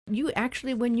you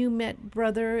actually, when you met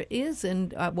Brother Is,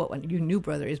 and when you knew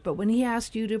Brother Is, but when he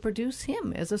asked you to produce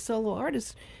him as a solo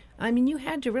artist, I mean, you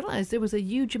had to realize there was a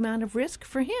huge amount of risk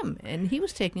for him, and he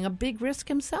was taking a big risk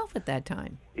himself at that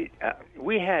time. He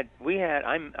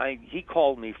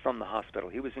called me from the hospital.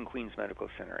 He was in Queens Medical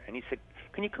Center, and he said,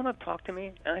 "Can you come up talk to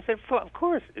me?" And I said, "Of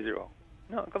course, Israel.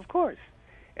 No, of course."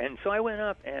 And so I went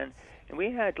up, and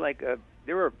we had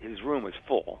his room was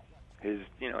full.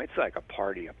 It's like a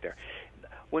party up there.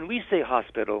 When we say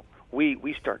hospital,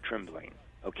 we start trembling.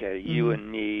 Okay, you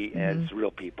and me as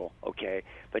real people, okay?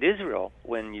 But Israel,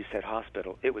 when you said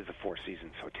hospital, it was the Four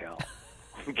Seasons Hotel,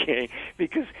 okay?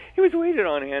 Because he was waited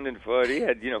on hand and foot. He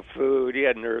had, food. He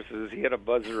had nurses. He had a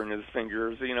buzzer in his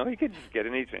fingers. He could just get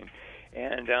anything.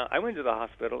 And I went to the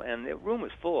hospital, and the room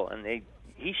was full, and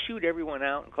he shooed everyone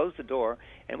out and closed the door,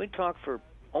 and we talked for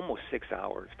almost 6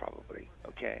 hours probably,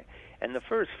 okay? And the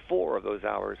first 4 of those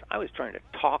hours, I was trying to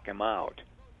talk him out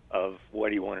of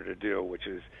what he wanted to do, which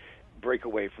is break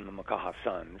away from the Makaha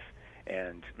Sons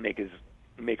and make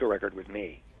a record with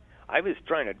me. I was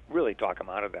trying to really talk him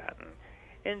out of that,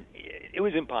 and it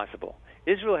was impossible.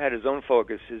 Israel had his own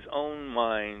focus, his own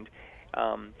mind,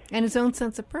 and his own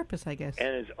sense of purpose, I guess.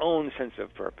 And his own sense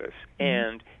of purpose.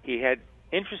 And he had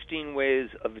interesting ways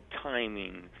of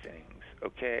timing things,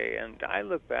 okay? And I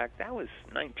look back, that was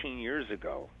 19 years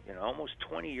ago, almost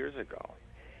 20 years ago.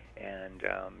 And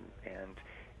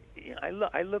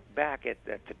I look back at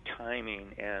the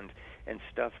timing and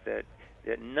stuff that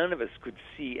none of us could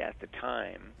see at the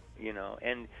time,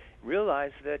 and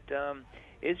realize that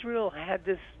Israel had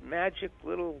this magic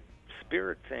little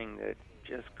spirit thing that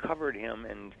just covered him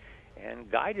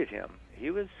and guided him. He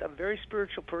was a very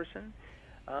spiritual person.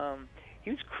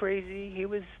 He was crazy. He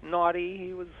was naughty.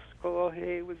 He was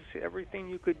everything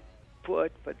you could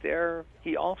put. But there,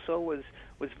 he also was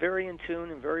very in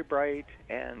tune and very bright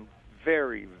and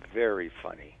very, very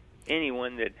funny.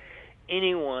 Anyone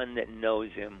that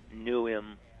knows him, knew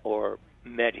him, or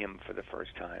met him for the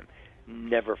first time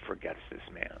never forgets this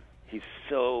man. He's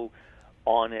so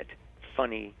on it,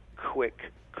 funny,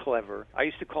 quick, clever. I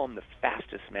used to call him the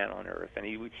fastest man on earth, and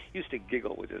he used to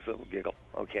giggle with his little giggle,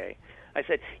 okay? I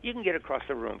said, you can get across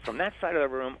the room, from that side of the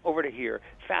room over to here,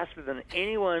 faster than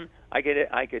anyone I could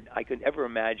ever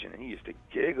imagine. And he used to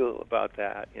giggle about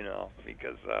that,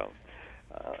 because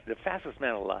the fastest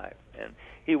man alive. And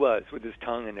he was, with his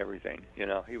tongue and everything,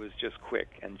 he was just quick.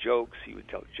 And jokes, he would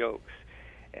tell jokes.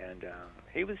 And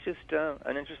he was just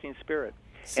an interesting spirit.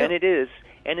 So, and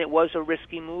it was a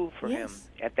risky move for him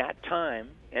at that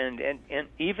time, and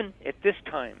even at this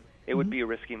time, it would be a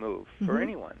risky move for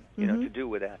anyone, to do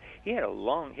with that. He had a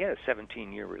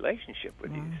 17-year relationship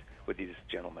with these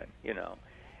gentlemen,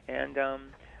 and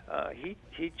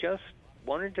he just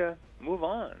wanted to move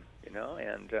on,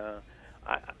 and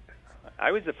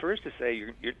I was the first to say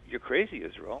you're crazy,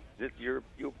 Israel. That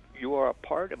you are a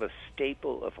part of a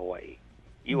staple of Hawaii.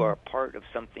 You are a part of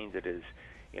something that is,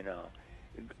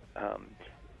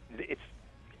 it's,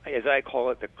 as I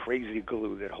call it, the crazy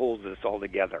glue that holds us all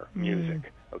together.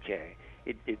 Music, okay?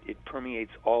 It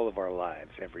permeates all of our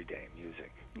lives every day.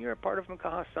 Music. You're a part of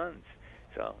Makaha Sons,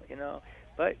 so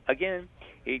But again,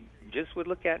 he just would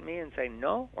look at me and say,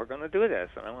 "No, we're going to do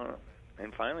this,"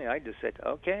 and finally, I just said,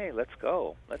 "Okay, let's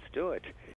go. Let's do it."